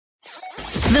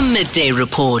The Midday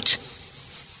Report.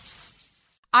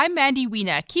 I'm Mandy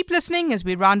Wiener. Keep listening as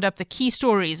we round up the key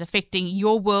stories affecting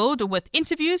your world with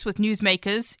interviews with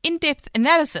newsmakers, in-depth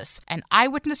analysis, and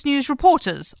eyewitness news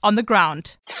reporters on the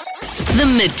ground. The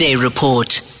Midday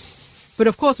Report. But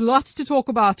of course, lots to talk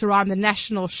about around the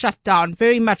national shutdown,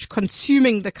 very much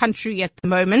consuming the country at the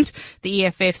moment. The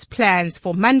EFF's plans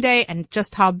for Monday and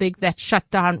just how big that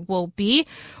shutdown will be.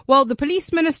 Well, the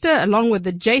police minister, along with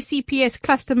the JCPS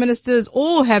cluster ministers,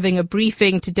 all having a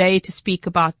briefing today to speak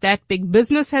about that. Big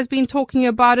business has been talking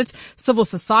about it. Civil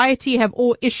society have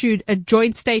all issued a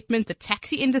joint statement. The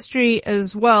taxi industry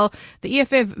as well. The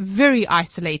EFF very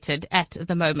isolated at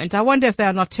the moment. I wonder if they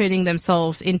are not turning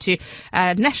themselves into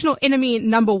national enemy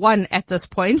number one at this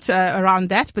point around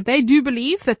that, but they do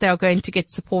believe that they are going to get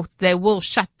support. They will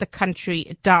shut the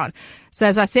country down. So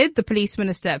as I said, the police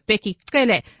minister, Bekkie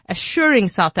Cele, assuring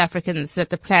South Africans that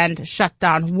the planned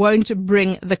shutdown won't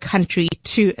bring the country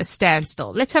to a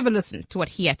standstill. Let's have a listen to what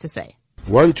he had to say.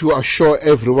 Want to assure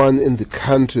everyone in the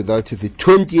country that the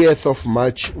 20th of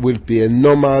March will be a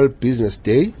normal business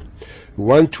day. We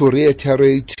want to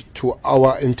reiterate to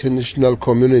our international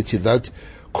community that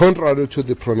contrary to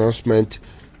the pronouncement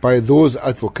by those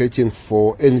advocating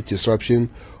for any disruption,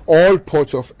 all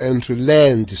ports of entry,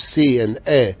 land, sea and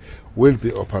air will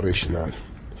be operational.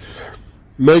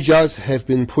 Measures have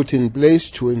been put in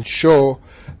place to ensure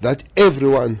that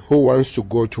everyone who wants to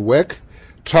go to work,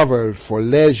 travel for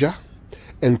leisure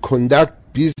and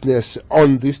conduct business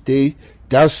on this day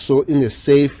does so in a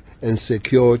safe and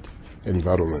secured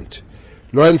environment.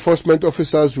 Law enforcement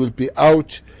officers will be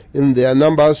out in their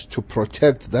numbers to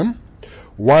protect them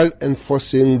while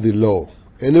enforcing the law.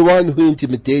 Anyone who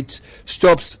intimidates,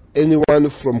 stops anyone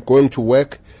from going to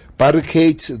work,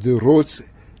 barricades the roads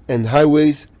and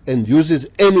highways, and uses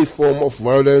any form of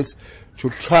violence to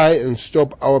try and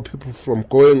stop our people from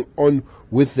going on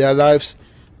with their lives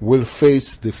will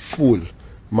face the full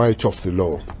might of the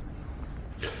law.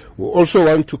 We also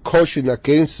want to caution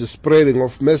against the spreading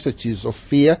of messages of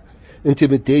fear,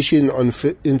 intimidation, or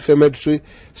inflammatory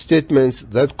statements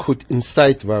that could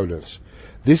incite violence.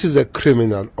 This is a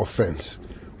criminal offense.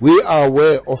 We are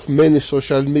aware of many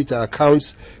social media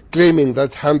accounts claiming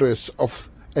that hundreds of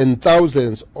and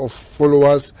thousands of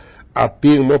followers are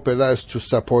being mobilized to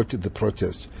support the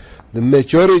protest. The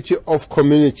majority of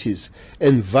communities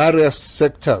and various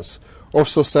sectors of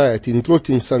society,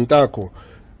 including Santaco,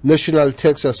 National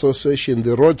Taxi Association,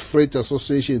 the Road Freight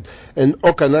Association, and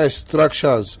organized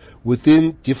structures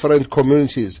within different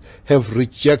communities have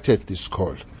rejected this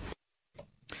call.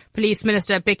 Police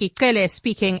Minister Bekkie Cele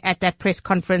speaking at that press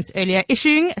conference earlier,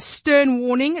 issuing a stern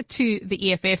warning to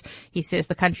the EFF. He says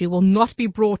the country will not be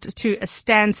brought to a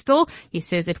standstill. He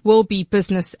says it will be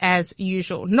business as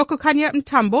usual. Nokukanya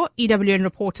Mtambo, EWN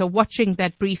reporter, watching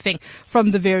that briefing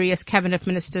from the various cabinet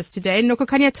ministers today.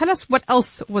 Nokukanya, tell us what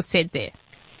else was said there.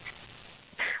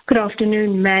 Good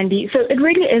afternoon, Mandy. So it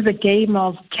really is a game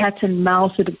of cat and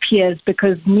mouse, it appears,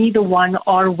 because neither one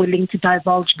are willing to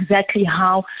divulge exactly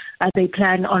how they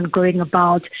plan on going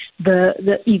about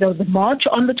either the march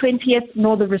on the 20th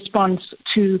nor the response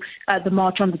to the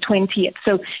march on the 20th.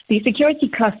 So the security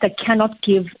cluster cannot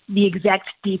give the exact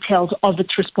details of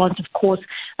its response, of course,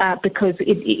 because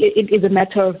it is a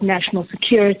matter of national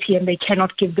security and they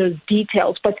cannot give those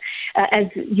details. But as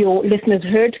your listeners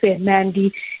heard there,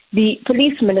 Mandy, the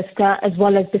police minister, as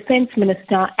well as defense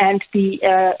minister, and the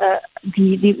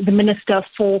minister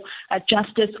for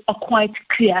justice are quite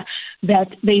clear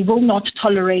that they will not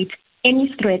tolerate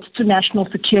any threat to national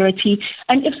security,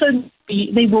 and if so,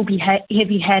 they will be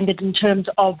heavy-handed in terms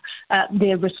of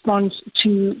their response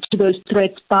to those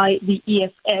threats by the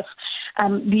EFF.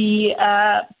 The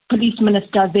police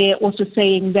minister there also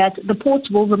saying that the ports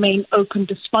will remain open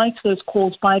despite those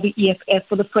calls by the EFF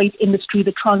for the freight industry,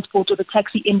 the transport or the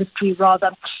taxi industry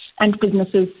rather, and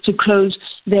businesses to close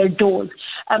their doors.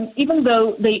 Even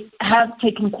though they have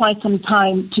taken quite some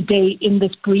time today in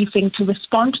this briefing to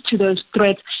respond to those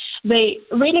threats, they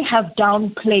really have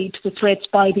downplayed the threats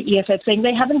by the EFF, saying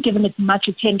they haven't given it much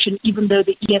attention, even though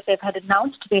the EFF had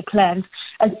announced their plans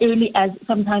as early as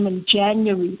sometime in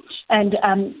January. And,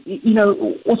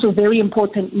 also very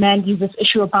important, Mandy, this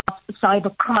issue about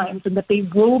cyber crimes, and that they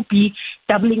will be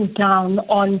doubling down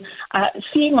on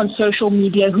seeing on social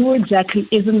media who exactly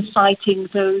is inciting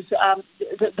those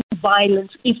the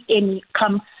violence, if any,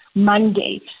 come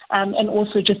Monday. And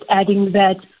also just adding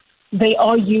that they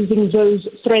are using those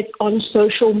threats on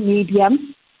social media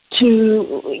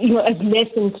to, as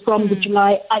lessons from the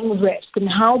July unrest, and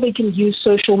how they can use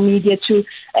social media to,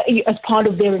 as part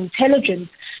of their intelligence,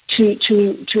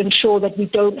 to ensure that we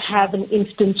don't have an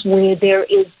instance where there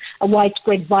is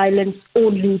widespread violence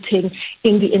or looting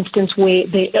in the instance where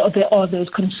there are those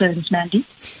concerns, Mandy.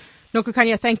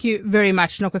 Nokukanya, thank you very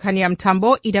much. Nokukanya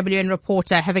Mtambo, EWN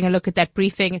reporter, having a look at that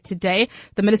briefing today.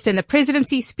 The Minister in the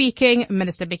Presidency speaking,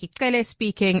 Minister Becky Cele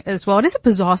speaking as well. It is a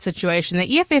bizarre situation.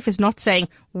 The EFF is not saying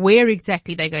where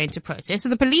exactly they're going to protest. So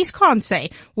the police can't say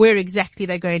where exactly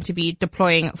they're going to be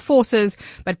deploying forces.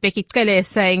 But Becky Cele is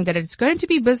saying that it's going to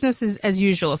be business as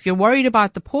usual. If you're worried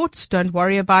about the ports, don't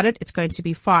worry about it. It's going to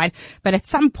be fine. But at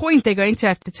some point, they're going to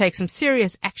have to take some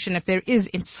serious action if there is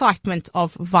incitement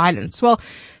of violence. Well,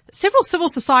 several civil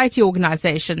society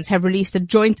organizations have released a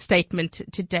joint statement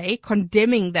today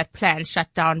condemning that planned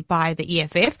shutdown by the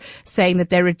EFF, saying that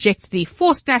they reject the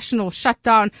forced national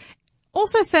shutdown.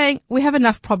 Also saying we have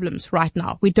enough problems right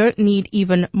now. We don't need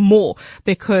even more,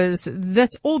 because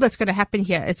that's all that's going to happen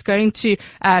here. It's going to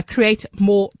create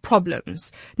more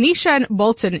problems. Nishan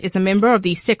Bolton is a member of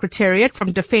the Secretariat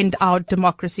from Defend Our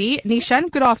Democracy. Nishan,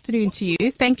 good afternoon to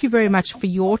you. Thank you very much for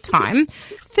your time.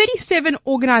 37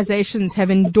 organizations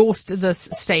have endorsed this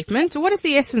statement. What is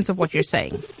the essence of what you're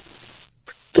saying?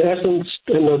 The essence,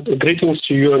 greetings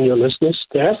to you and your listeners.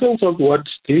 The essence of what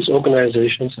these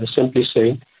organizations are simply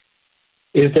saying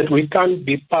is that we can't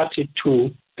be party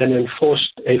to a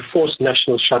forced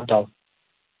national shutdown,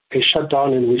 a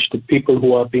shutdown in which the people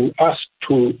who are being asked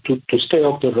to stay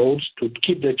off the roads, to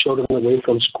keep their children away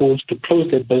from schools, to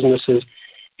close their businesses,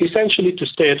 essentially to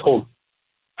stay at home,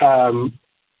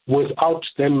 without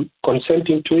them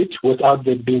consenting to it, without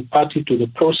them being party to the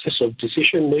process of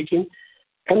decision making,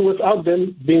 and without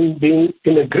them being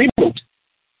in agreement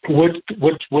with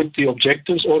the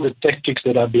objectives or the tactics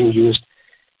that are being used.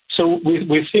 So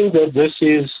we think that this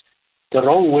is the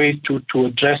wrong way to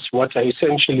address what are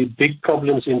essentially big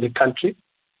problems in the country.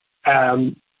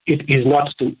 It is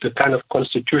not the kind of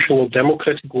constitutional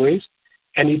democratic ways,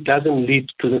 and it doesn't lead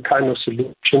to the kind of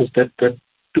solutions that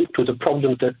to the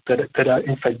problems that are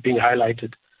in fact being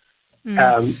highlighted.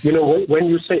 When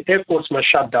you say airports must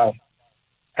shut down,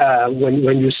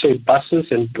 when you say buses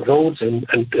and roads and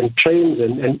trains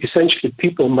and essentially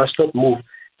people must not move,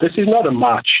 this is not a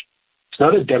march. It's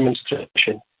not a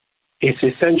demonstration. It's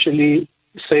essentially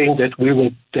saying that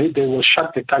they will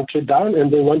shut the country down,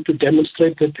 and they want to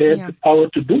demonstrate that they have the power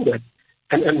to do that.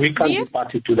 And we can't be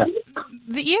party to that.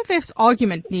 The EFF's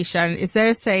argument, Nishan, is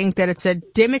they're saying that it's a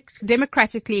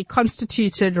democratically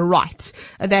constituted right,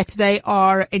 that they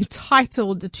are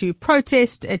entitled to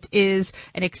protest. It is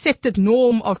an accepted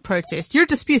norm of protest. You're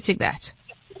disputing that.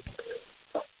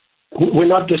 We're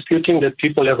not disputing that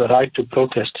people have a right to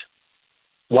protest.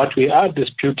 What we are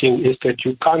disputing is that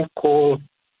you can't call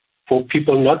for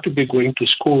people not to be going to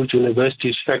schools,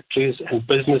 universities, factories, and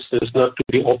businesses not to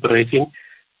be operating.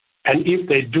 And if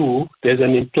they do, there's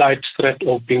an implied threat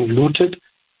of being looted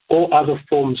or other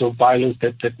forms of violence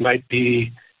that might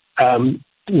be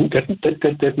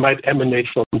that might emanate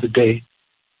from the day.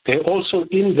 They also,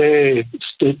 in the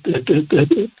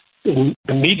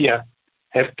media,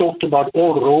 have talked about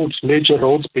all roads, major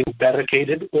roads being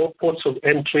barricaded, all ports of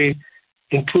entry,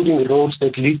 including roads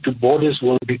that lead to borders,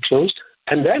 will be closed.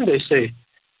 And then they say,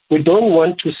 we don't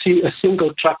want to see a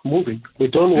single truck moving. We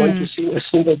don't want to see a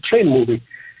single train moving.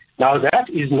 Now, that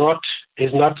is not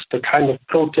the kind of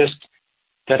protest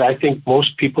that I think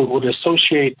most people would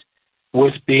associate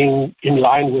with being in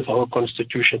line with our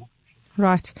Constitution.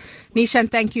 Right.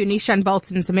 Nishan, thank you. Nishan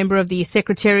Bolton's a member of the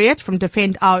Secretariat from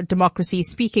Defend Our Democracy,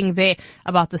 speaking there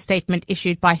about the statement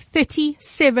issued by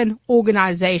 37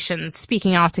 organizations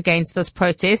speaking out against this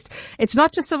protest. It's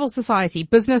not just civil society.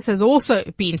 Business has also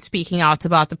been speaking out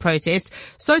about the protest.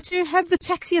 So too have the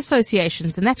taxi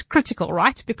associations, and that's critical,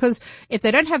 right? Because if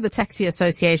they don't have the taxi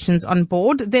associations on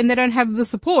board, then they don't have the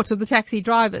support of the taxi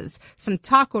drivers.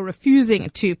 Santako refusing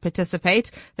to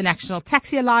participate. The National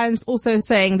Taxi Alliance also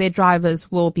saying their drivers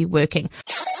will be working.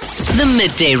 The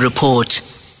Midday Report.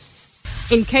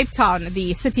 In Cape Town,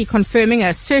 the city confirming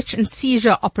a search and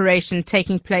seizure operation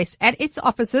taking place at its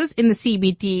offices in the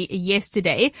CBD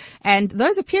yesterday. And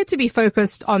those appear to be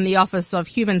focused on the Office of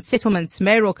Human Settlements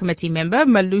Mayoral Committee member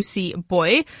Malusi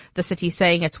Boy. The city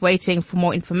saying it's waiting for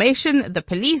more information. The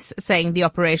police saying the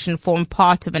operation formed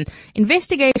part of an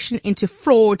investigation into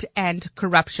fraud and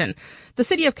corruption. The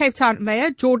City of Cape Town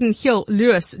Mayor Jordan Hill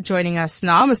Lewis joining us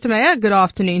now. Mr. Mayor, good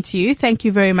afternoon to you. Thank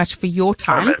you very much for your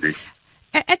time.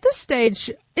 At this stage,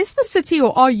 is the city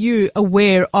or are you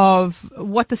aware of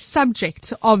what the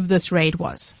subject of this raid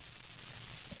was?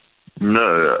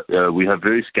 No, we have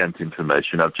very scant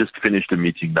information. I've just finished a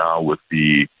meeting now with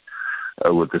the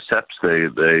with the SAPs.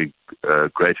 They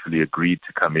gratefully agreed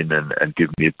to come in and give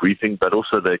me a briefing, but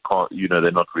also they can't,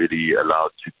 they're not really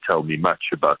allowed to tell me much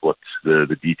about what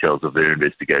the details of their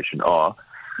investigation are.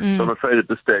 So I'm afraid at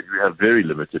this stage we have very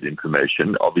limited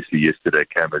information. Obviously, yesterday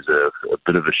came as a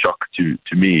bit of a shock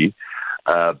to me,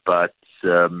 but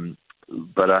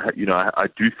I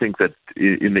do think that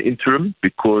in the interim,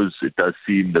 because it does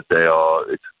seem that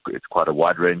it's quite a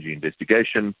wide-ranging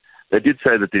investigation. They did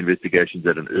say that the investigation's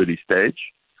at an early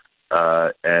stage,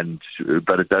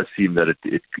 but it does seem that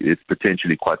it's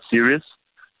potentially quite serious.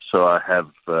 So I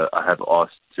have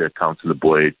asked Councillor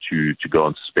Boy to go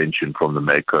on suspension from the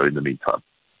MACO in the meantime.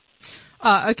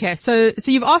 Okay. So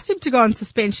you've asked him to go on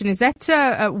suspension. Is that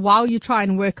while you try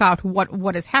and work out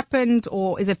what has happened,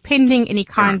 or is it pending any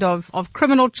kind of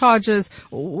criminal charges?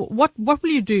 What will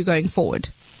you do going forward?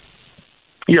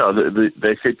 Yeah,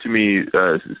 they said to me,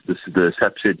 the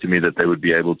SAP said to me that they would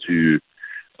be able to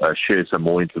share some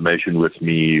more information with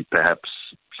me, perhaps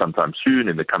sometime soon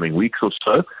in the coming weeks or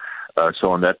so.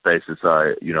 So on that basis,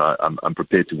 I'm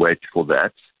prepared to wait for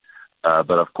that.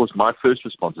 But of course, my first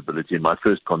responsibility and my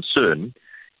first concern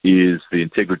is the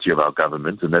integrity of our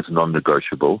government, and that's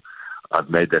non-negotiable. I've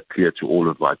made that clear to all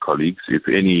of my colleagues. If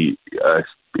any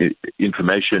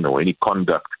information or any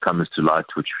conduct comes to light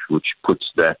which puts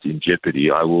that in jeopardy,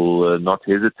 I will not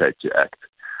hesitate to act.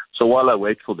 So while I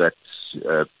wait for that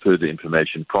further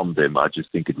information from them, I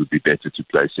just think it would be better to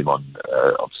place him on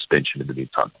suspension in the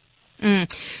meantime.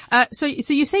 So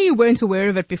you say you weren't aware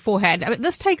of it beforehand. I mean,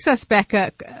 this takes us back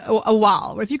a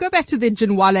while. If you go back to the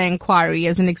Jinwala inquiry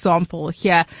as an example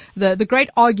here, the great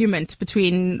argument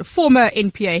between former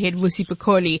NPA head Vusi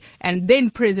Pikoli and then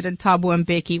President Thabo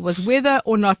Mbeki was whether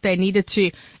or not they needed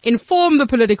to inform the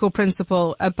political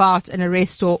principal about an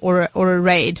arrest or a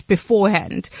raid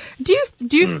beforehand. Do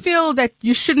you feel that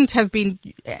you shouldn't have been,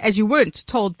 as you weren't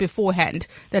told beforehand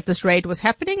that this raid was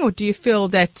happening, or do you feel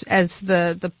that as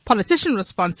the politician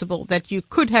responsible that you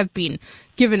could have been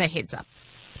given a heads up?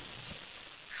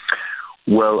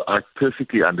 Well, I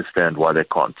perfectly understand why they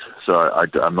can't. So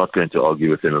I'm not going to argue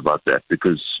with them about that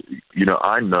because,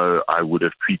 I know I would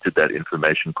have treated that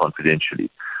information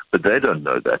confidentially, but they don't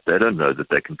know that. They don't know that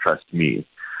they can trust me.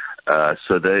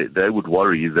 So they would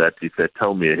worry that if they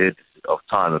tell me ahead of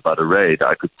time about a raid,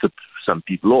 I could tip some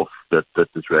people off that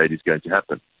this raid is going to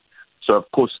happen. So of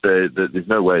course there's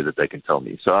no way that they can tell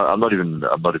me. So I'm not even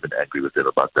angry with them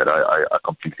about that. I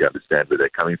completely understand where they're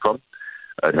coming from.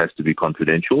 It has to be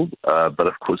confidential, but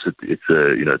of course it's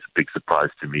a big surprise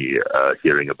to me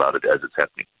hearing about it as it's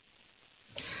happening.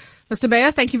 Mr.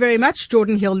 Mayor, thank you very much.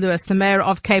 Jordan Hill-Lewis, the Mayor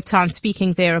of Cape Town,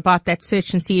 speaking there about that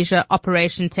search and seizure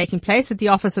operation taking place at the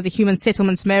office of the Human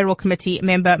Settlements Mayoral Committee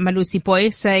member Malusi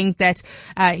Boy, saying that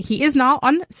he is now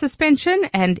on suspension,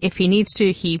 and if he needs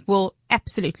to, he will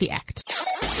absolutely act.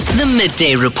 The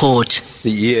Midday Report.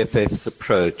 The EFF's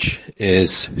approach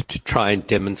is to try and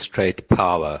demonstrate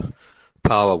power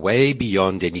way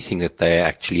beyond anything that they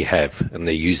actually have, and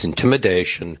they use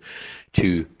intimidation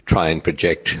to try and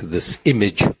project this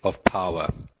image of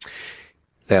power.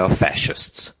 They are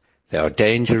fascists. They are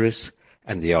dangerous,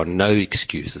 and there are no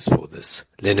excuses for this.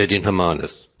 Leonard in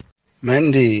Hermanus.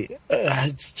 Mandy,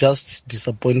 it's just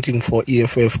disappointing for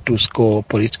EFF to score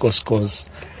political scores.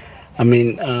 I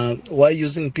mean, why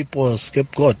using people as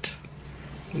scapegoat?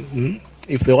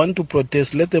 If they want to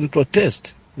protest, let them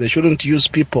protest. They shouldn't use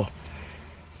people.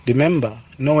 Remember,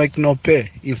 no work, no pay.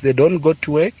 If they don't go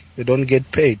to work, they don't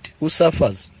get paid. Who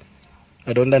suffers?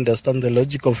 I don't understand the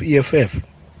logic of EFF.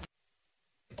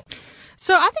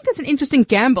 So I think it's an interesting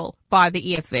gamble by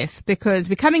the EFF because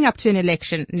we're coming up to an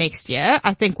election next year.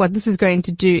 I think what this is going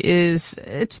to do is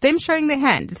it's them showing their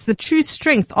hand. It's the true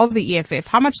strength of the EFF.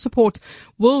 How much support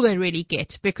will they really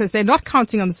get? Because they're not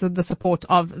counting on the support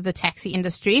of the taxi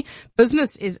industry.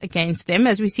 Business is against them.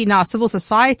 As we see now, civil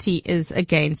society is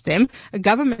against them. The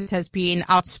government has been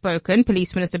outspoken.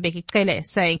 Police Minister Bheki Cele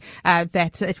saying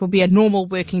that it will be a normal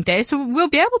working day. So we'll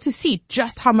be able to see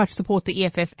just how much support the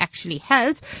EFF actually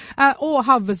has, or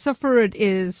how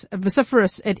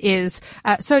vociferous it is.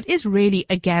 So it is really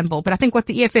a gamble. But I think what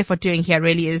the EFF are doing here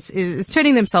really is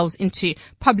turning themselves into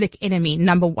public enemy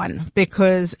number one,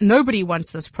 because nobody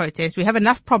wants this protest. We have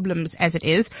enough problems as it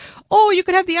is. Or you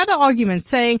could have the other argument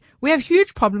saying we have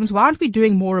huge problems. Why aren't we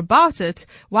doing more about it?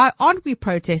 Why aren't we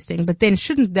protesting? But then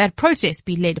shouldn't that protest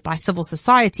be led by civil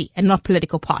society and not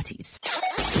political parties?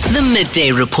 The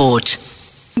Midday Report.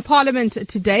 In Parliament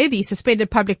today, the suspended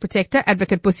public protector,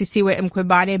 Advocate Busisiwe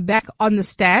Mkhwebane, back on the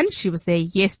stand. She was there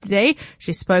yesterday.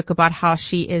 She spoke about how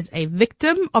she is a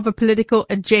victim of a political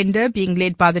agenda being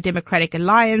led by the Democratic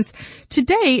Alliance.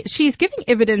 Today, she's giving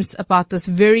evidence about this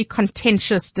very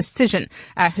contentious decision,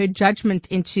 her judgment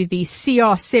into the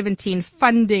CR17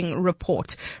 funding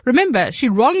report. Remember, she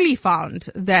wrongly found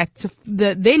that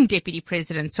the then Deputy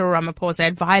President, Cyril Ramaphosa,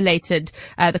 had violated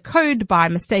the code by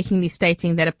mistakenly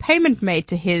stating that a payment made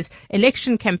to his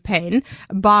election campaign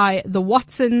by the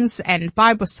Watsons and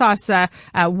by Bosasa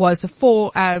was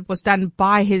for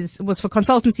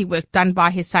consultancy work done by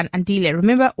his son Andile.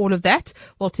 Remember all of that?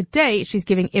 Well, today she's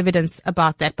giving evidence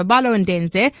about that. Babalo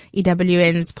Ndenze,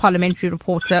 EWN's parliamentary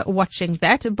reporter, watching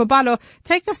that. Babalo,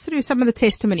 take us through some of the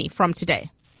testimony from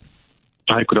today.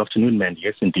 Hi, good afternoon, man.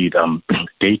 Yes, indeed.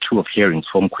 Day 2 of hearings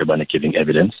from Mkhwebane giving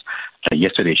evidence.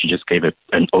 Yesterday, she just gave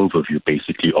an overview,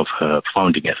 basically, of her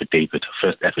founding affidavit, her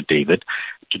first affidavit.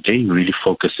 Today, really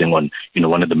focusing on,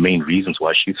 one of the main reasons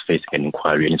why she's facing an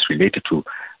inquiry, and it's related to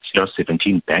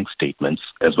CR17 bank statements,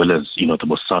 as well as, the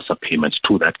Bosasa payments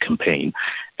to that campaign.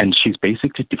 And she's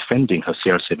basically defending her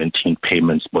CR17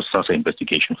 payments, Bosasa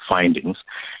investigation findings.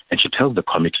 And she tells the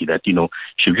committee that,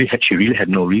 she really had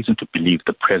no reason to believe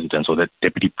the president or the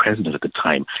deputy president at the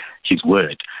time, his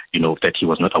word, that he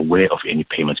was not aware of any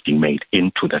payments being made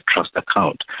into that trust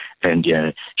account. And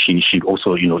she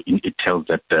also, it tells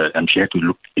that she had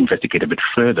to investigate a bit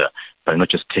further by not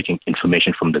just taking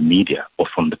information from the media or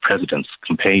from the president's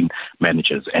campaign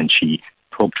managers. And she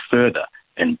probed further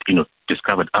and,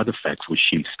 discovered other facts which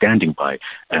she's standing by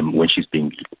when she's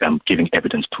being giving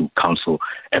evidence to counsel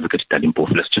Advocate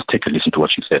Dalimpofu. Let's just take a listen to what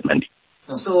she said, Mandy.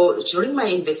 So during my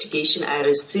investigation, I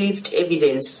received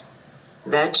evidence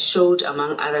that showed,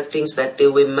 among other things, that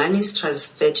there were monies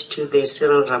transferred to the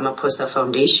Cyril Ramaphosa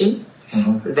Foundation,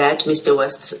 that Mr.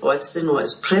 Watson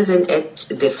was present at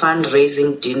the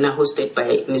fundraising dinner hosted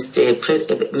by Mr.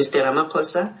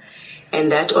 Ramaphosa, and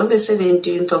that on the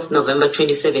 17th of November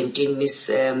 2017,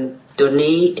 Ms.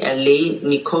 Donay Lay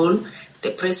Nicole,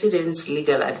 the President's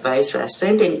legal advisor,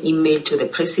 sent an email to the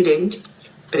President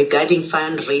regarding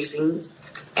fundraising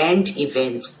and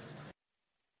events.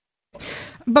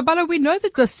 Babalo, we know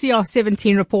that the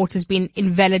CR17 report has been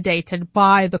invalidated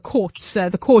by the courts,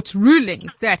 the court's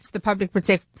ruling that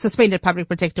the suspended public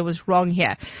protector was wrong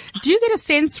here. Do you get a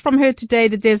sense from her today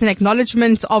that there's an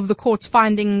acknowledgement of the court's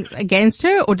findings against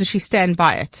her, or does she stand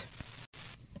by it?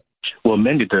 Well,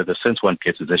 mainly the sense one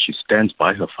gets is that she stands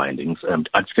by her findings.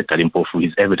 Advocate Dalimpofu,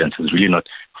 his evidence is really not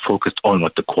focused on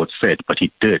what the court said, but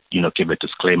he did, give a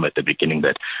disclaimer at the beginning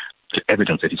that the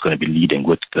evidence that he's going to be leading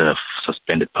with the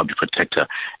suspended public protector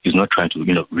is not trying to,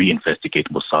 reinvestigate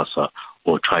Bosasa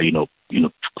or try,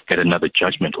 get another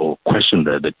judgment or question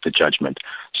the judgment.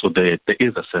 So there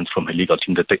is a sense from her legal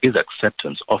team that there is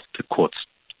acceptance of the court's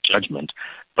judgment,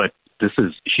 but this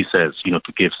is, she says,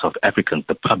 to give South Africans,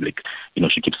 the public,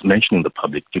 she keeps mentioning the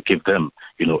public, to give them,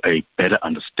 a better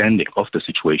understanding of the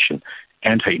situation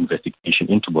and her investigation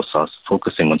into Bosasa,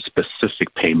 focusing on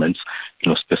specific payments,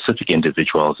 specific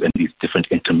individuals and these different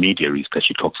intermediaries that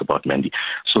she talks about, Mandy.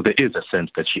 So there is a sense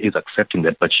that she is accepting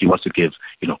that, but she wants to give,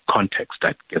 context,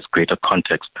 that gives greater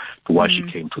context to why she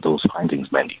came to those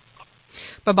findings, Mandy.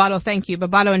 Babalo, thank you.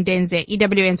 Babalo Ndenze,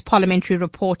 EWN's parliamentary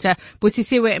reporter.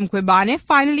 Busisiwe Mkhwebane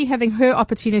finally having her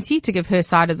opportunity to give her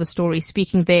side of the story,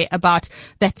 speaking there about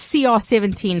that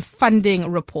CR17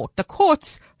 funding report. The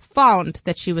courts found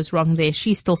that she was wrong there.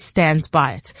 She still stands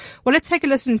by it. Well, let's take a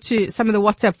listen to some of the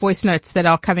WhatsApp voice notes that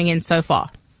are coming in so far.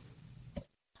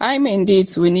 Hi, Mandy,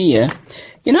 it's Winnie here.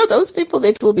 Those people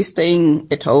that will be staying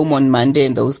at home on Monday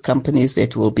and those companies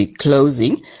that will be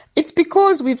closing, it's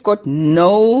because we've got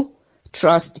no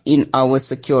trust in our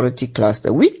security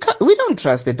cluster. We don't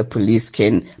trust that the police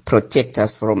can protect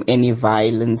us from any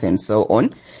violence and so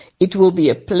on. It will be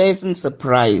a pleasant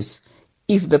surprise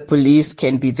if the police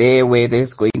can be there where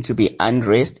there's going to be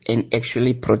unrest and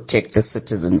actually protect the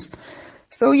citizens.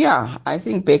 So yeah, I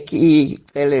think Becky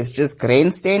Cele is just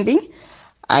grandstanding.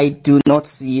 I do not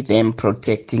see them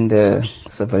protecting the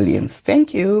civilians.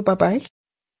 Thank you. Bye-bye.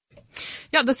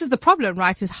 Yeah, this is the problem,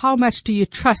 right, is how much do you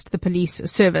trust the police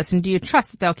service, and do you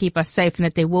trust that they'll keep us safe and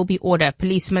that there will be order?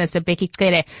 Police Minister Becky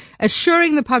Cele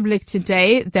assuring the public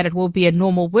today that it will be a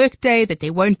normal work day, that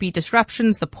there won't be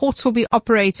disruptions, the ports will be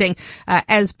operating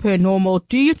as per normal.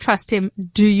 Do you trust him?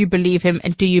 Do you believe him?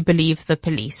 And do you believe the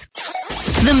police?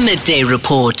 The Midday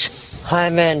Report. Hi,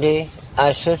 Mandy.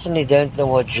 I certainly don't know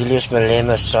what Julius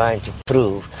Malema is trying to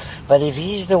prove, but if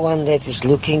he's the one that is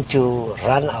looking to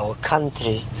run our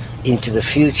country into the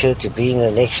future to being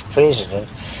the next president,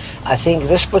 I think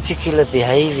this particular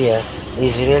behavior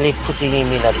is really putting him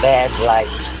in a bad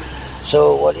light.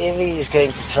 So whatever he's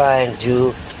going to try and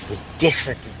do is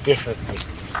definitely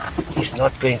is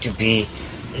not going to be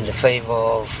in the favor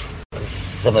of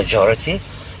the majority.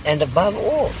 And above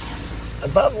all,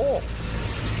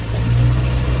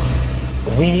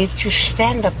 we need to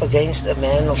stand up against a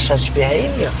man of such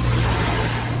behavior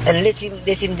and let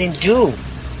him then do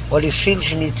what he feels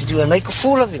he needs to do and make a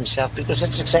fool of himself, because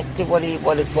that's exactly what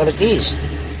it is.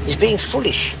 He's being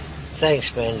foolish.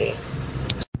 Thanks, Mandy.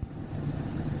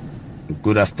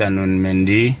 Good afternoon,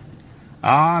 Mandy.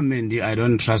 Mandy, I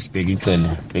don't trust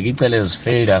Begitele. Begitele has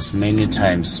failed us many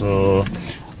times. So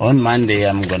on Monday,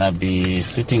 I'm going to be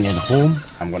sitting at home.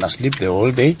 I'm going to sleep the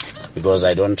whole day because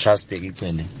I don't trust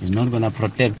Begitele. He's not going to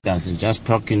protect us. He's just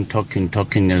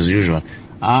talking as usual.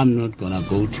 I'm not going to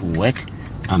go to work.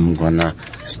 I'm going to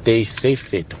stay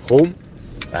safe at home.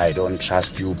 I don't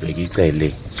trust you,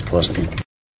 Begitele. It's possible.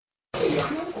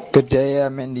 Good day,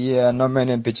 Mandy, Norman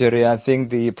and Picheri. I think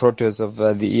the protest of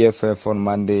the EFF on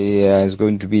Monday is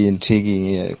going to be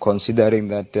intriguing, considering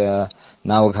that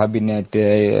now Cabinet,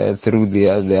 through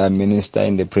their minister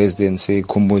in the presidency,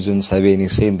 Kumbuzun Sabeni,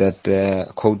 saying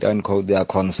that, quote unquote, they are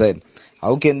concerned.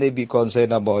 How can they be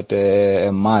concerned about a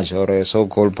march or a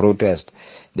so-called protest?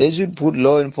 They should put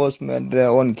law enforcement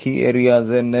on key areas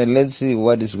and let's see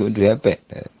what is going to happen,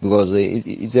 because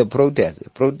it's a protest. A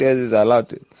protest is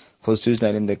allowed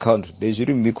constitutional in the country. They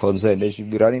shouldn't be concerned. They should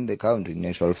be running the country in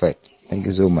actual fact. Thank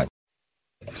you so much.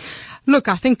 Look,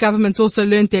 I think governments also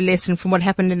learned their lesson from what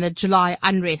happened in the July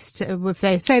unrest. If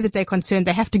they say that they're concerned,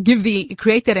 they have to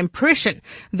create that impression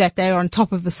that they are on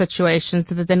top of the situation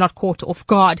so that they're not caught off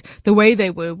guard the way they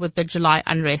were with the July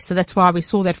unrest. So that's why we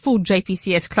saw that full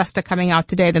JPCS cluster coming out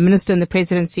today, the minister and the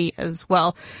presidency as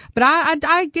well. But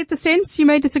I get the sense, you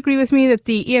may disagree with me, that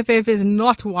the EFF is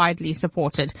not widely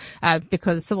supported,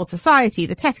 because civil society,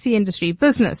 the taxi industry,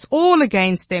 business, all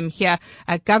against them here.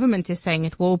 Government is saying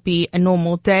it will be a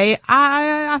normal day.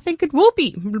 I think it will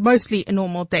be mostly a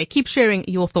normal day. Keep sharing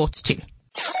your thoughts too.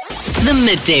 The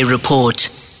Midday Report.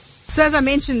 So as I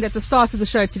mentioned at the start of the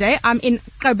show today, I'm in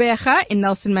Gqeberha in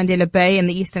Nelson Mandela Bay in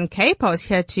the Eastern Cape. I was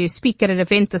here to speak at an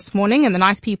event this morning, and the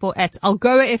nice people at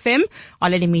Algoa FM are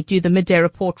letting me do the Midday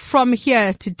Report from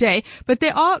here today. But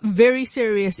there are very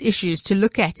serious issues to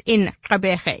look at in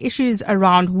Gqeberha, issues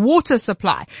around water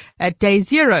supply. At day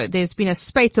zero, there's been a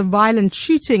spate of violent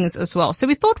shootings as well. So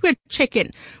we thought we'd check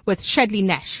in with Shadley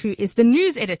Nash, who is the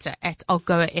news editor at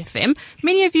Algoa FM.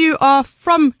 Many of you are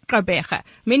from Gqeberha.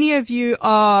 Many of you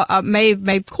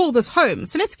may call this home.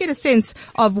 So let's get a sense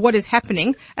of what is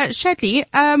happening. Shadley,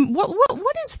 what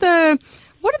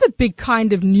are the big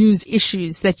kind of news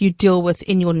issues that you deal with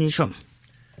in your newsroom?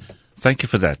 Thank you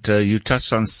for that. You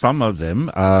touched on some of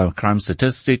them. Crime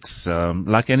statistics,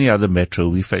 like any other metro,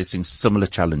 we're facing similar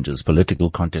challenges. Political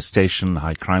contestation,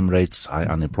 high crime rates, high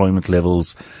unemployment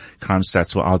levels. Crime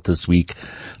stats were out this week.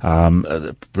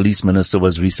 The police minister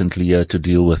was recently here to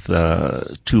deal with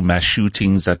 2 mass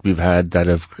shootings that we've had that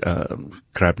have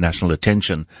grabbed national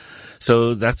attention.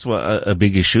 So that's a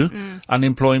big issue.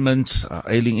 Unemployment,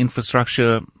 ailing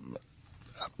infrastructure.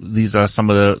 These are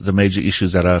some of the major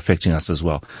issues that are affecting us as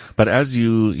well. But as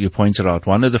you pointed out,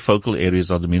 one of the focal areas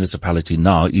of the municipality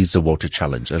now is the water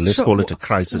challenge. Let's call it a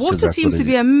crisis. Water seems to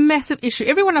be a massive issue.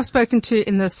 Everyone I've spoken to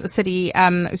in this city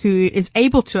who is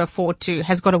able to afford to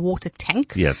has got a water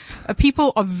tank. Yes.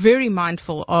 People are very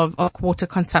mindful of water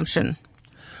consumption.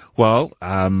 Well,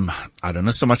 I don't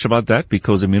know so much about that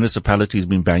because the municipality has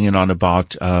been banging on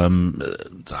about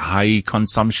high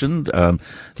consumption.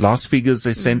 Last figures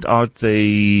they sent out,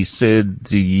 they said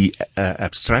the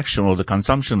abstraction or the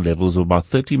consumption levels were about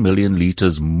 30 million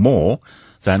litres more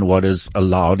than what is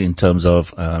allowed in terms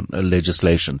of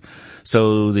legislation.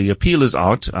 So the appeal is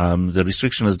out. The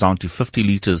restriction is down to 50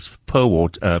 litres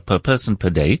per person per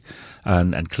day.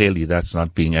 And clearly that's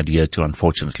not being adhered to,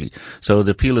 unfortunately. So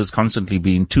the appeal is constantly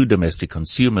being to domestic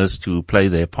consumers to play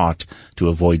their part to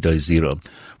avoid day zero.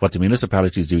 What the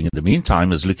municipality is doing in the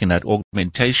meantime is looking at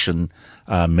augmentation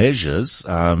measures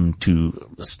to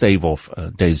stave off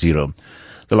day zero.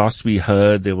 The last we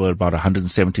heard, there were about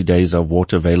 170 days of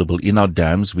water available in our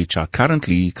dams, which are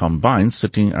currently combined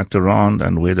sitting at around,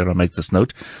 and where did I make this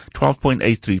note,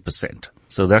 12.83%.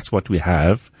 So that's what we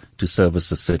have to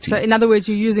service the city. So in other words,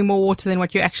 you're using more water than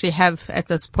what you actually have at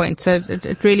this point. So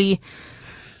it really...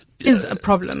 is a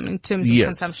problem in terms of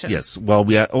consumption. Yes. Well,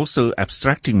 we are also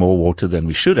abstracting more water than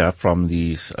we should have from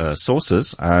these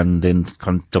sources, and then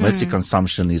domestic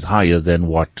consumption is higher than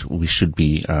what we should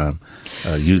be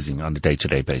using on a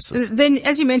day-to-day basis. Then,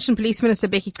 as you mentioned, Police Minister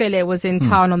Becky Cele was in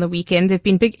town on the weekend. There have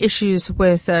been big issues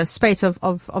with spate of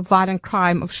violent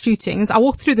crime, of shootings. I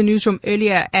walked through the newsroom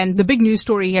earlier, and the big news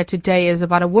story here today is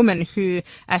about a woman who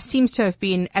seems to have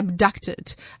been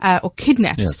abducted or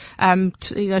kidnapped.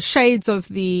 Yes. Shades of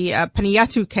the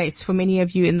Panayatu case for many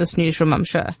of you in this newsroom, I'm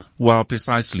sure. Well,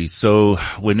 precisely. So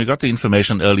when we got the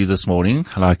information early this morning,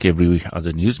 like every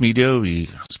other news media, we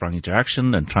sprung into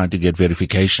action and tried to get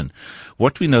verification.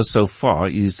 What we know so far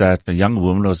is that a young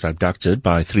woman was abducted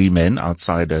by 3 men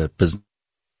outside a business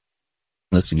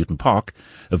in Newton Park.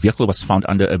 A vehicle was found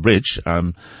under a bridge.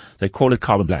 They call it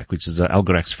Carbon Black, which is an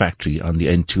Algorax factory on the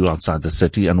N2 outside the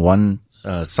city, and one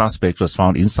suspect was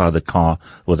found inside the car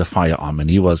with a firearm, and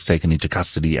he was taken into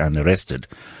custody and arrested.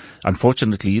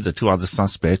 Unfortunately, the 2 other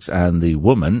suspects and the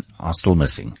woman are still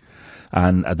missing.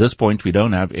 And at this point, we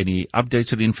don't have any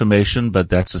updated information, but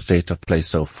that's the state of play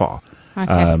so far.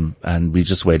 Okay. And we're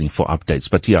just waiting for updates.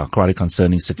 But yeah, quite a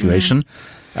concerning situation.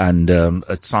 And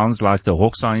it sounds like the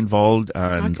Hawks are involved,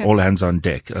 and all hands on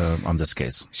deck on this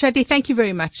case. Shadley, thank you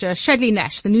very much. Shadley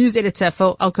Nash, the news editor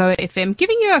for Alcoa FM,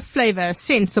 giving you a flavour, a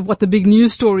sense of what the big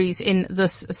news stories in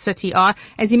this city are.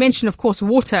 As you mentioned, of course,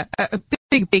 water, a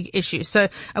big issue. So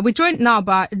we're joined now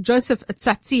by Joseph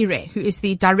Tsatsire, who is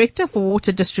the Director for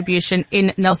Water Distribution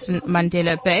in Nelson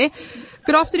Mandela Bay.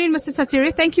 Good afternoon, Mr.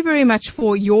 Tsatsire. Thank you very much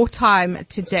for your time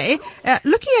today.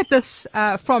 Looking at this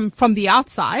from the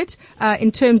outside,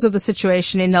 in terms of the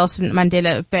situation in Nelson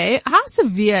Mandela Bay, how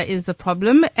severe is the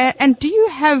problem, and do you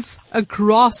have a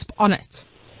grasp on it?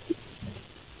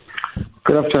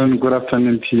 Good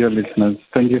afternoon to your listeners.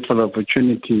 Thank you for the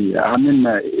opportunity. I mean,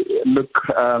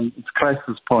 it's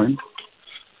crisis point.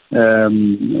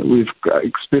 We've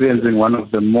experiencing one of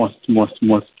the most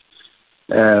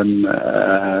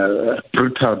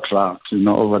brutal drought,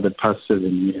 over the past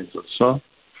 7 years or so.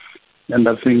 And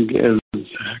I think, as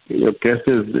your guest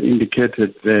has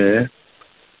indicated there,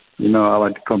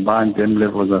 our combined dam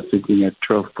levels are sitting at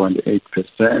 12.8%,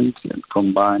 and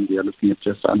combined, we are looking at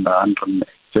just under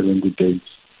 170 days.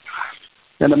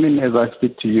 And I mean, as I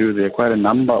speak to you, there are quite a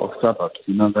number of suburbs,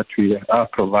 that we are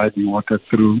providing water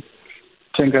through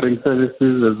tankering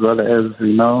services, as well as,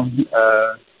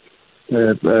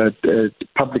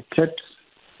 public taps.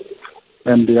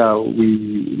 And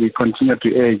we continue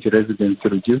to urge residents to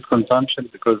reduce consumption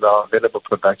because our available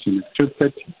production is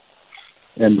 230,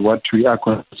 and what we are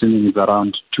consuming is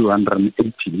around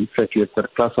 280. In fact, we have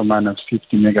got plus or minus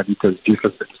 50 megaliters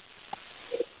deficit.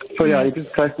 So it is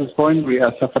crisis point. We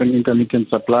are suffering intermittent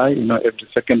supply, every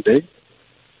second day,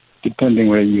 depending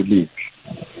where you live.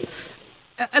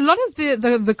 A lot of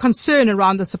the concern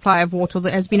around the supply of water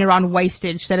has been around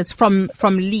wastage, that it's from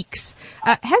leaks.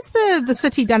 Has the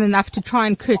city done enough to try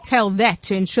and curtail that,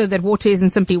 to ensure that water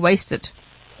isn't simply wasted?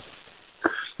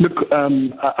 Look,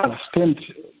 I've spent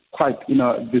quite,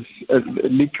 this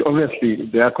leak. Obviously,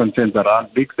 there are concerns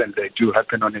around leaks, and they do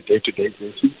happen on a day-to-day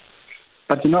basis.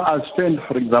 But, I spent,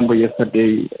 for example,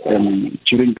 yesterday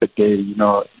during the day,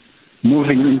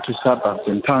 moving into suburbs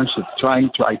and townships,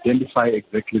 trying to identify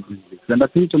exactly these leaks. And I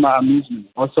think, to my amusement,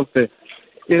 most of the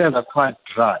areas are quite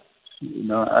dry.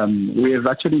 We have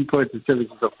actually employed the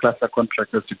services of cluster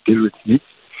contractors to deal with leaks.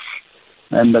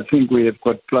 And I think we have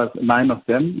got plus 9 of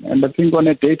them. And I think on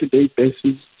a day-to-day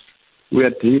basis, we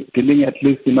are dealing at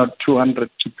least, 200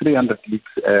 to 300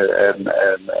 leaks. And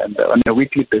on a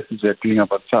weekly basis, we are dealing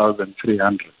about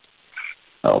 1,300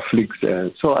 of leaks.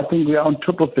 So I think we are on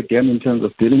top of the game in terms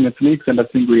of dealing with leaks. And I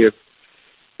think we have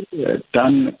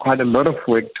done quite a lot of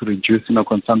work to reduce,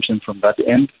 consumption from that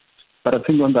end. But I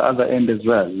think on the other end as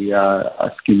well, we are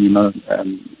asking,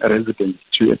 residents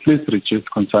to at least reduce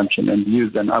consumption and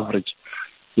use an average,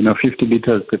 50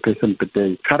 liters per person per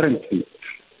day. Currently,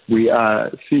 we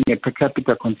are seeing a per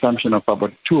capita consumption of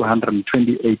about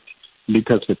 228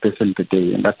 liters per person per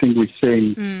day. And I think we're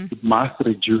saying it must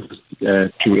reduce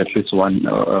to at least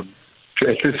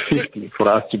 50 for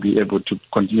us to be able to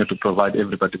continue to provide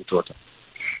everybody with water.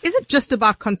 Is it just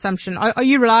about consumption? Are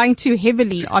you relying too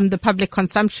heavily on the public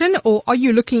consumption, or are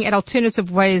you looking at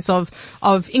alternative ways of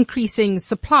increasing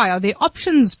supply? Are there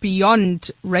options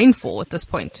beyond rainfall at this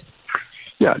point?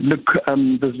 Yeah, look,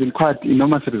 there's been quite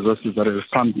enormous resources that have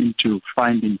come into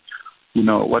finding,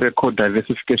 what I call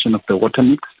diversification of the water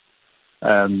mix.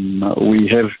 We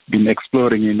have been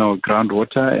exploring,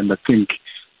 groundwater, and I think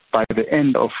by the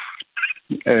end of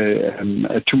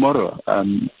tomorrow,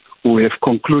 we have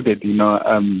concluded,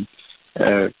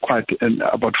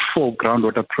 about 4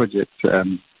 groundwater projects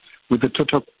with a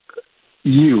total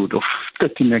yield of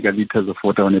 30 megaliters of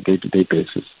water on a day-to-day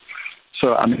basis.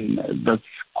 So, that's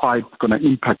quite going to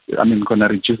impact, going to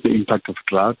reduce the impact of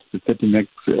drought. The 30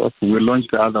 megs, we launched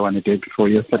the other one a day before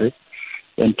yesterday.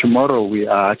 And tomorrow we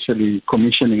are actually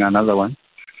commissioning another one.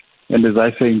 And as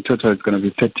I say, in total, it's going to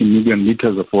be 30 million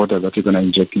liters of water that we're going to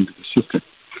inject into the system.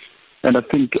 And I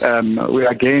think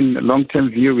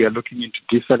long-term view, we are looking into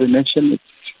desalination.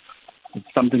 It's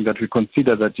something that we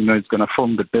consider that, it's going to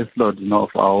form the base load, of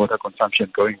our water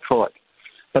consumption going forward.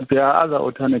 But there are other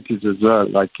alternatives as well,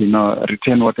 like,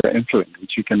 return water effluent,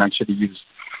 which you can actually use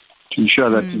to ensure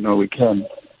that, we can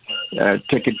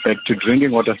take it back to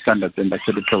drinking water standards and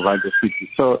actually provide the city.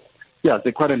 So, there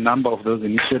are quite a number of those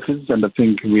initiatives, and I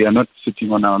think we are not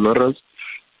sitting on our laurels,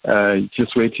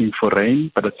 just waiting for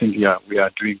rain. But I think, we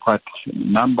are doing quite a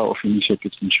number of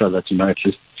initiatives to ensure that, at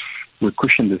least we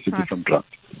cushion the city from drought.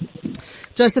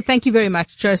 Joseph, thank you very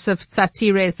much. Joseph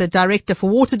Tsatsire is the Director for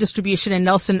Water Distribution in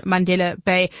Nelson Mandela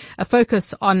Bay. A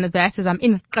focus on that as I'm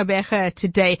in Gqeberha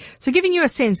today. So giving you a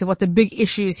sense of what the big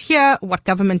issues here, what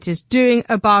government is doing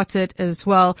about it as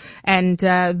well. And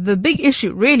the big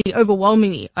issue really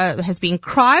overwhelmingly has been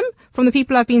crime from the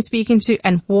people I've been speaking to,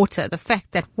 and water. The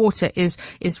fact that water is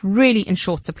really in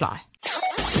short supply.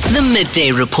 The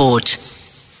Midday Report.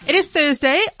 It is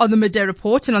Thursday on the Midday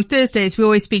Report, and on Thursdays we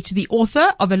always speak to the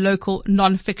author of a local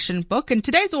non-fiction book. And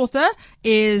today's author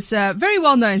is very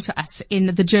well known to us in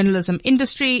the journalism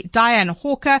industry, Diane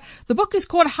Hawker. The book is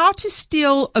called How to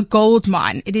Steal a Gold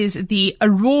Mine. It is the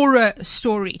Aurora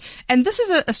story. And this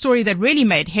is a story that really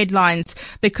made headlines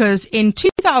because in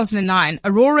 2009,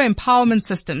 Aurora Empowerment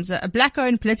Systems, a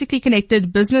black-owned, politically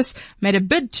connected business, made a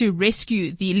bid to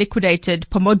rescue the liquidated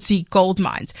Pomodzi gold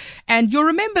mines. And you'll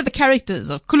remember the characters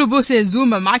of Kulubuse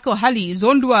Zuma, Michael Hulley,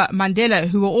 Zondwa Mandela,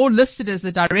 who were all listed as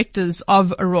the directors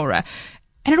of Aurora.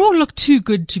 And it all looked too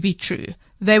good to be true.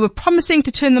 They were promising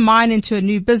to turn the mine into a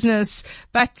new business,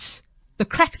 but the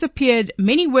cracks appeared,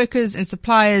 many workers and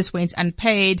suppliers went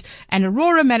unpaid, and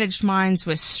Aurora managed mines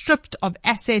were stripped of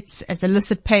assets as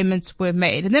illicit payments were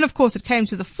made. And then, of course, it came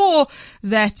to the fore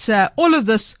that all of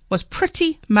this was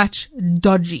pretty much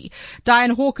dodgy.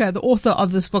 Diane Hawker, the author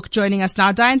of this book, joining us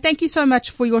now. Diane, thank you so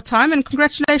much for your time and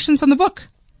congratulations on the book.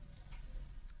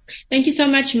 Thank you so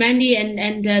much, Mandy,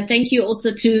 and thank you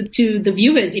also to the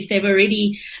viewers if they've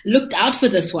already looked out for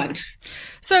this one.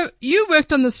 So you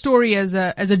worked on the story as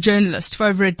a journalist for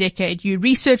over a decade. You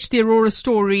researched the Aurora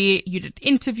story, you did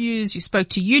interviews, you spoke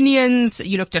to unions,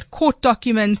 you looked at court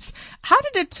documents. How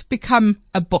did it become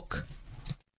a book?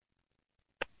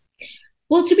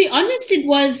 Well, to be honest, it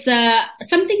was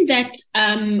something that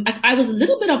I was a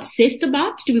little bit obsessed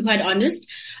about, to be quite honest.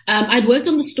 I'd worked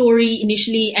on the story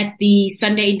initially at the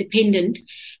Sunday Independent,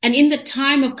 and in the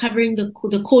time of covering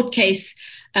the court case,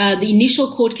 the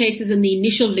initial court cases and the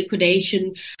initial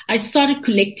liquidation, I started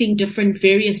collecting different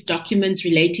various documents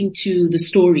relating to the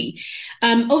story.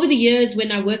 Over the years,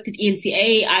 when I worked at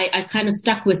ENCA, I kind of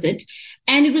stuck with it.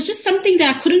 And it was just something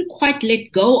that I couldn't quite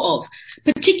let go of,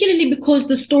 particularly because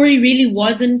the story really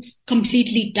wasn't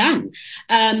completely done.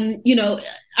 I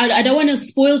don't want to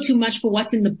spoil too much for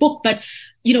what's in the book, but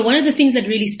one of the things that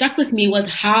really stuck with me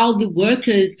was how the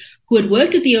workers who had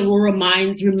worked at the Aurora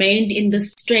mines remained in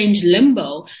this strange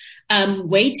limbo,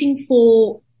 waiting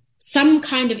for some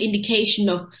kind of indication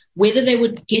of whether they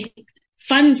would get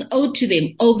funds owed to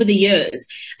them over the years.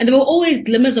 And there were always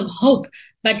glimmers of hope,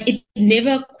 but it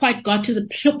never quite got to the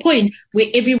point where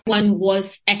everyone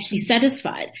was actually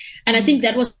satisfied. And I think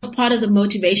that was part of the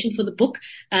motivation for the book.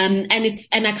 And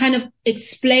I kind of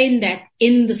explained that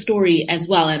in the story as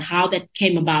well, and how that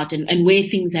came about and where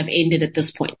things have ended at this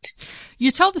point. You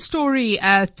tell the story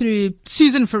through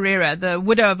Susan Ferreira, the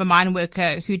widow of a mine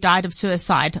worker who died of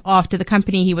suicide after the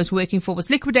company he was working for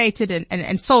was liquidated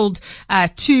and sold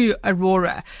to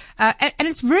Aurora. And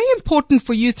it's very important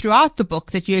for you throughout the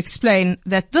book that you explain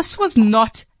that this was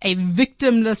not a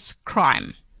victimless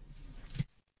crime.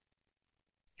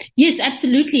 Yes,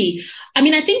 absolutely. I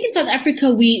mean, I think in South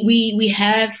Africa, we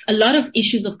have a lot of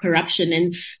issues of corruption,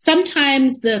 and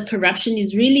sometimes the corruption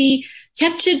is really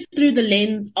captured through the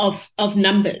lens of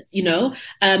numbers,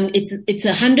 it's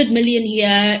 100 million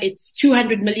here, it's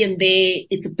 200 million there,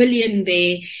 it's $1 billion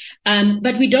there.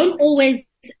 But we don't always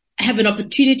have an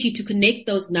opportunity to connect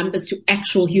those numbers to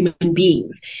actual human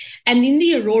beings. And in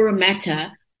the Aurora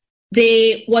matter,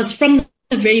 there was from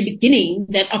the very beginning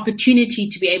that opportunity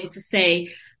to be able to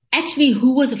say, actually,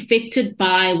 who was affected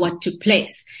by what took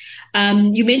place.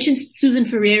 You mentioned Susan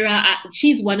Ferreira.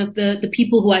 She's one of the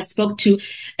people who I spoke to,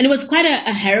 and it was quite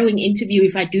a harrowing interview,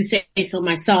 if I do say so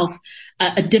myself.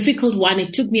 a difficult one.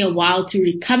 It took me a while to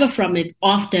recover from it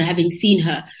after having seen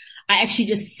her. I actually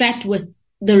just sat with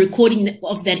the recording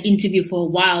of that interview for a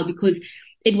while because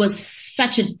it was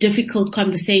such a difficult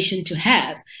conversation to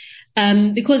have,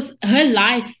 because her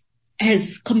life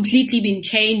has completely been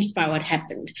changed by what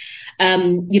happened.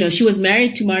 She was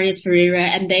married to Marius Ferreira,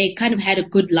 and they kind of had a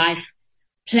good life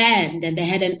planned, and they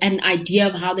had an idea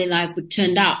of how their life would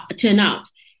turn out.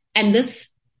 And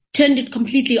this turned it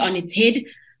completely on its head.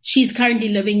 She's currently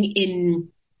living in,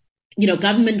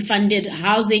 government funded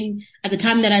housing. At the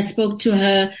time that I spoke to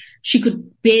her, she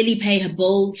could barely pay her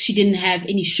bills. She didn't have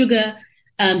any sugar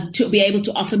to be able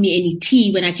to offer me any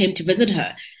tea when I came to visit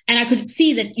her. And I could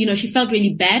see that, she felt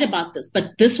really bad about this,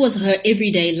 but this was her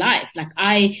everyday life. Like,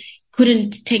 I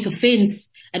couldn't take offense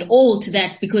at all to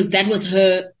that because that was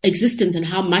her existence and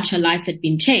how much her life had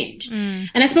been changed. And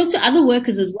I spoke to other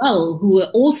workers as well who were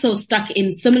also stuck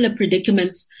in similar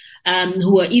predicaments,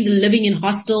 who were either living in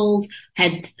hostels,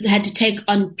 had to take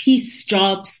on piece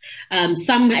jobs.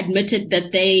 Some admitted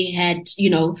that they had,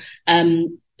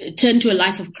 turned to a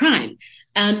life of crime.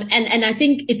 And I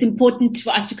think it's important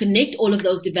for us to connect all of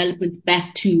those developments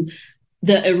back to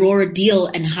the Aurora deal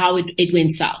and how it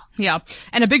went south. Yeah.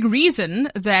 And a big reason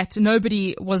that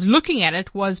nobody was looking at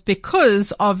it was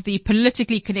because of the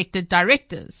politically connected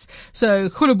directors. So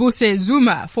Khulubuse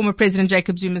Zuma, former President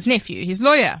Jacob Zuma's nephew, his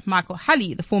lawyer, Michael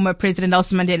Hulley, the former President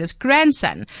Nelson Mandela's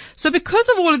grandson. So because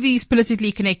of all of these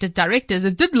politically connected directors,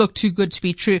 it did look too good to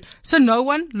be true. So no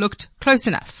one looked close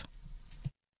enough.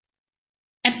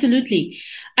 Absolutely.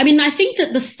 I mean, I think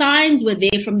that the signs were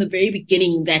there from the very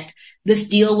beginning that this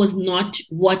deal was not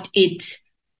what it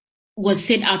was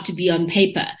set out to be on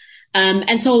paper.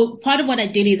 And so part of what I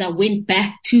did is I went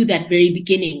back to that very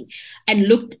beginning and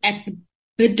looked at the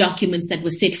bid documents that were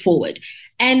set forward.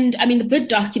 And I mean, the bid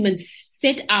documents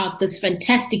set out this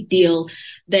fantastic deal.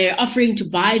 They're offering to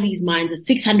buy these mines at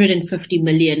 650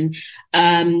 million.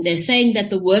 They're saying that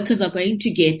the workers are going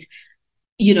to get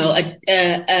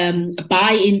a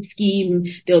buy-in scheme.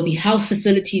 There'll be health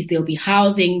facilities. There'll be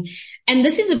housing. And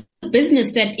this is a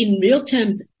business that in real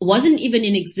terms wasn't even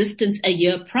in existence a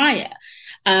year prior.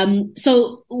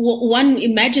 So one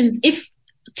imagines if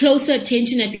closer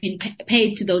attention had been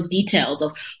paid to those details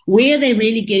of where they're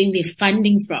really getting their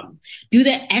funding from. Do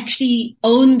they actually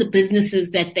own the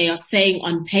businesses that they are saying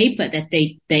on paper that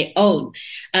they own?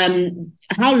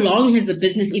 How long has the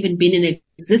business even been in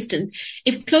existence?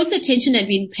 If closer attention had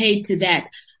been paid to that,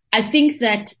 I think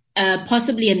that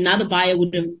possibly another buyer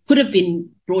could have been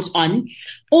brought on,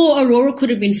 or Aurora could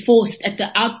have been forced at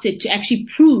the outset to actually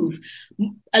prove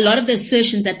a lot of the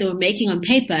assertions that they were making on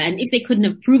paper. And if they couldn't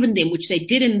have proven them, which they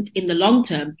didn't in the long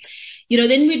term,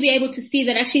 then we'd be able to see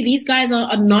that actually these guys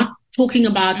are not talking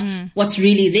about what's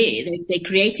really there. They're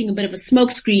creating a bit of a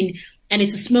smokescreen, and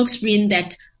it's a smokescreen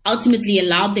that ultimately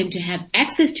allowed them to have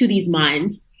access to these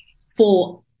mines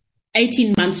for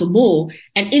 18 months or more.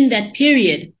 And in that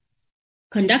period,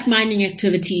 conduct mining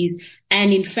activities.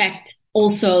 And in fact,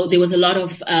 also there was a lot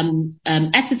of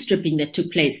asset stripping that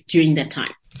took place during that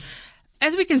time.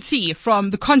 As we can see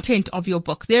from the content of your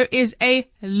book, there is a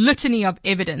litany of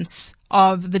evidence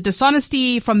of the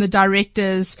dishonesty from the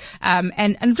directors,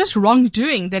 and just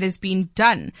wrongdoing that has been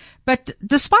done. But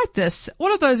despite this,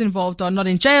 all of those involved are not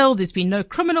in jail. There's been no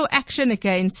criminal action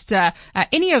against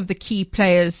any of the key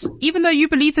players, even though you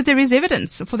believe that there is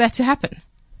evidence for that to happen.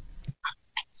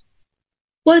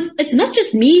 Well, it's not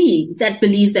just me that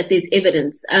believes that there's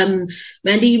evidence.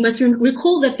 Mandy, you must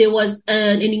recall that there was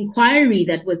an inquiry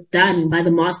that was done by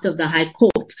the Master of the High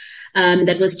Court,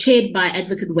 that was chaired by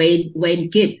Advocate Wayne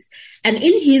Gibbs. And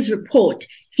in his report,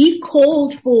 he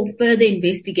called for further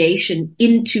investigation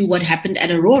into what happened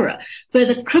at Aurora,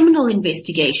 further criminal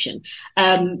investigation,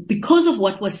 because of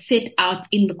what was set out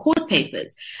in the court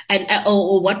papers and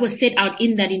or what was set out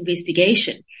in that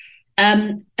investigation.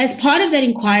 As part of that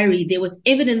inquiry, there was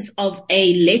evidence of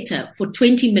a letter for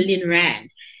 20 million rand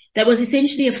that was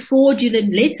essentially a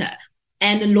fraudulent letter.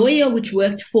 And a lawyer which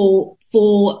worked for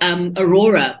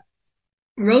Aurora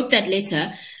wrote that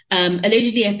letter,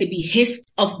 allegedly at the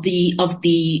behest of the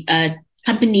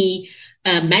company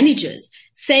managers,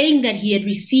 saying that he had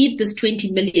received this 20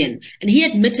 million. And he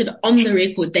admitted on the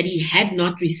record that he had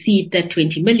not received that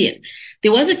 20 million.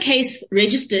 There was a case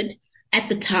registered at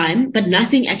the time, but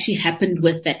nothing actually happened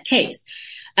with that case.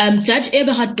 Judge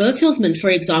Eberhard Bertelsmann, for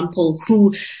example,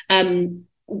 who,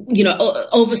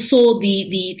 oversaw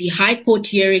the High Court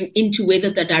hearing into whether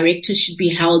the directors should be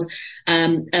held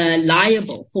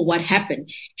liable for what happened.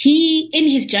 He, in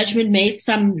his judgment, made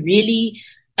some really,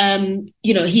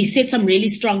 he said some really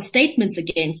strong statements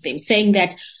against them, saying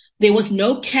that there was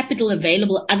no capital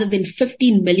available other than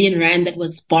 15 million rand that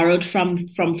was borrowed from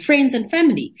friends and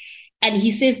family. And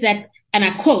he says that, and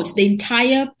I quote, the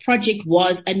entire project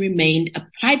was and remained a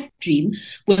pipe dream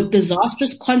with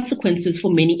disastrous consequences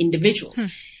for many individuals.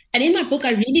 And in my book,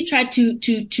 I really tried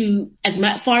to as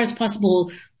far as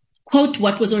possible, quote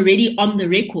what was already on the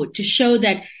record to show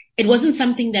that it wasn't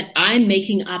something that I'm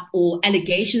making up or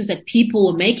allegations that people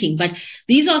were making, but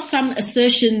these are some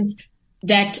assertions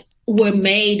that were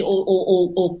made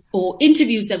or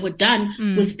interviews that were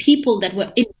done with people that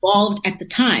were involved at the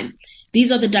time.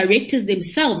 These are the directors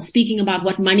themselves speaking about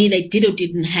what money they did or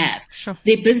didn't have. Sure.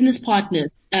 Their business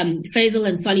partners, Faisal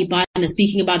and Solly Bana,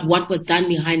 speaking about what was done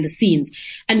behind the scenes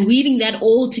and weaving that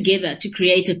all together to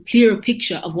create a clearer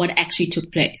picture of what actually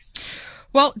took place.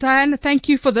 Well, Diane, thank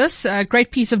you for this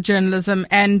great piece of journalism,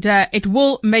 and it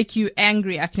will make you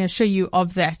angry, I can assure you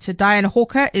of that. Diane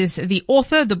Hawker is the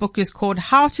author. The book is called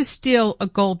How to Steal a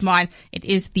Gold Mine. It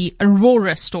is the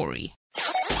Aurora story.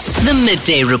 The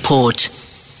Midday Report.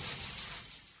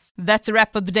 That's a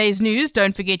wrap of the day's news.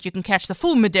 Don't forget you can catch the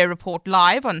full Midday Report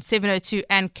live on 702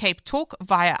 and Cape Talk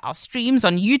via our streams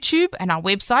on YouTube and our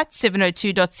website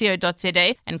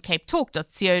 702.co.za and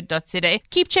capetalk.co.za.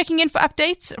 Keep checking in for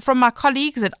updates from my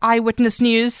colleagues at Eyewitness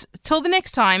News. Till the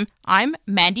next time, I'm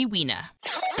Mandy Wiener.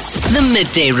 The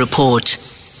Midday Report.